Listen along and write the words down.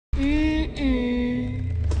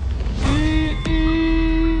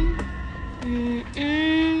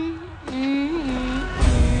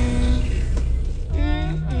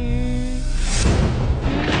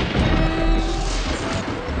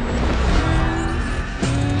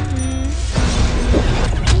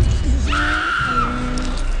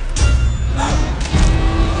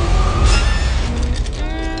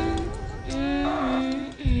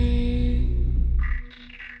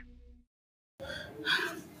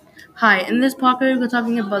Hi, in this podcast we're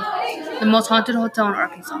talking about the most haunted hotel in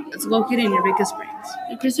Arkansas. It's located in Eureka Springs.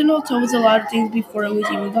 The Kristen Hotel was a lot of things before it was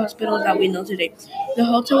even the hospital that we know today. The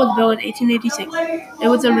hotel was built in 1886. It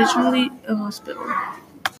was originally a hospital.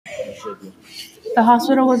 The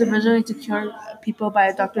hospital was originally to cure people by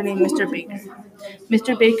a doctor named Mr. Baker.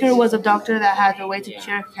 Mr. Baker was a doctor that had a way to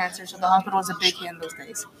cure cancer, so the hospital was a big hit in those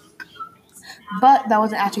days. But that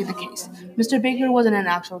wasn't actually the case. Mr. Baker wasn't an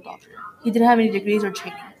actual doctor. He didn't have any degrees or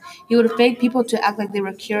training. He would fake people to act like they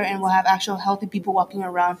were cured and would have actual healthy people walking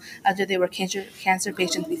around as if they were cancer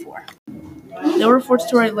patients before. They were forced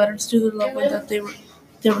to write letters to their loved ones that they were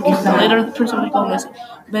cured. Later, the person would go missing.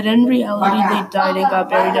 But in reality, they died and got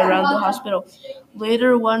buried around the hospital.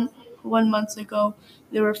 Later, one month ago,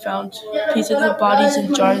 they were found pieces of bodies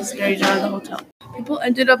in jars buried around the hotel. People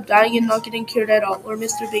ended up dying and not getting cured at all, or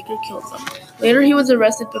Mr. Baker killed them. Later, he was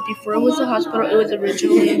arrested, but before it was a hospital, it was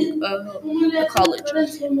originally a college.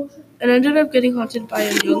 It ended up getting haunted by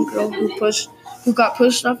a young girl who got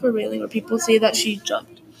pushed off a railing, or people say that she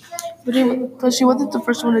jumped. But she wasn't the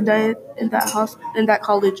first one to die in that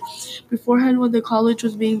college. Beforehand, when the college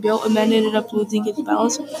was being built, a man ended up losing his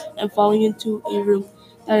balance and falling into a room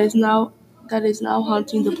that is now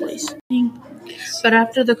haunting the place. But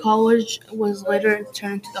after the college was later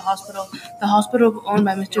turned into the hospital was owned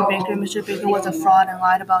by Mr. Baker. Mr. Baker was a fraud and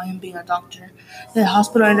lied about him being a doctor. The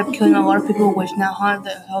hospital ended up killing a lot of people, which now haunt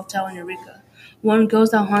the hotel in Eureka. One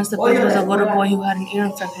ghost that haunts the place was a little boy who had an ear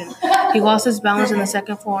infection. He lost his balance on the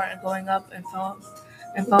second floor and going up and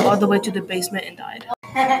fell all the way to the basement and died.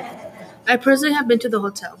 I personally have been to the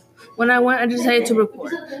hotel. When I went, I decided to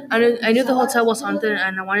record. I knew the hotel was haunted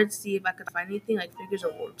and I wanted to see if I could find anything like figures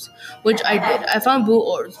or orbs, which I did. I found blue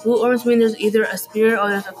orbs. Blue orbs mean there's either a spirit or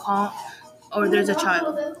there's a call or there's a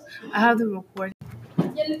child. I have the recording.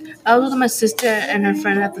 I was with my sister and her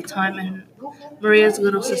friend at the time and Maria's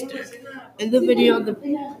little sister. In the video,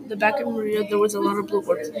 the back of Maria, there was a lot of blue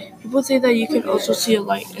orbs. People say that you can also see a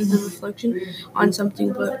light in the reflection on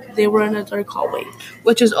something, but they were in a dark hallway,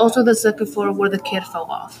 which is also the second floor where the kid fell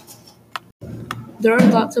off. There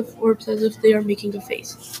are lots of orbs as if they are making a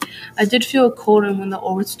face. I did feel cold when the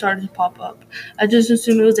orbs started to pop up. I just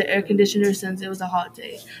assumed it was the air conditioner since it was a hot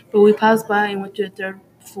day. But we passed by and went to the third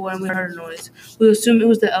floor and we heard a noise. We assumed it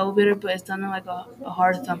was the elevator, but it sounded like a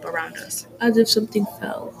hard thump around us. As if something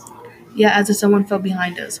fell. Yeah, as if someone fell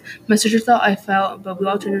behind us. My sister thought I fell, but we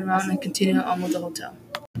all turned around and continued on with the hotel.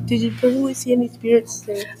 Did you personally see any spirits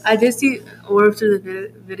there? I did see orbs through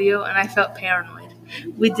the video and I felt paranoid.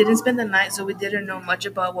 We didn't spend the night, so we didn't know much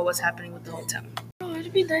about what was happening with the hotel. Oh,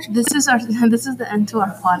 it'd be nice. This is the end to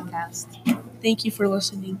our podcast. Thank you for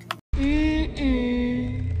listening.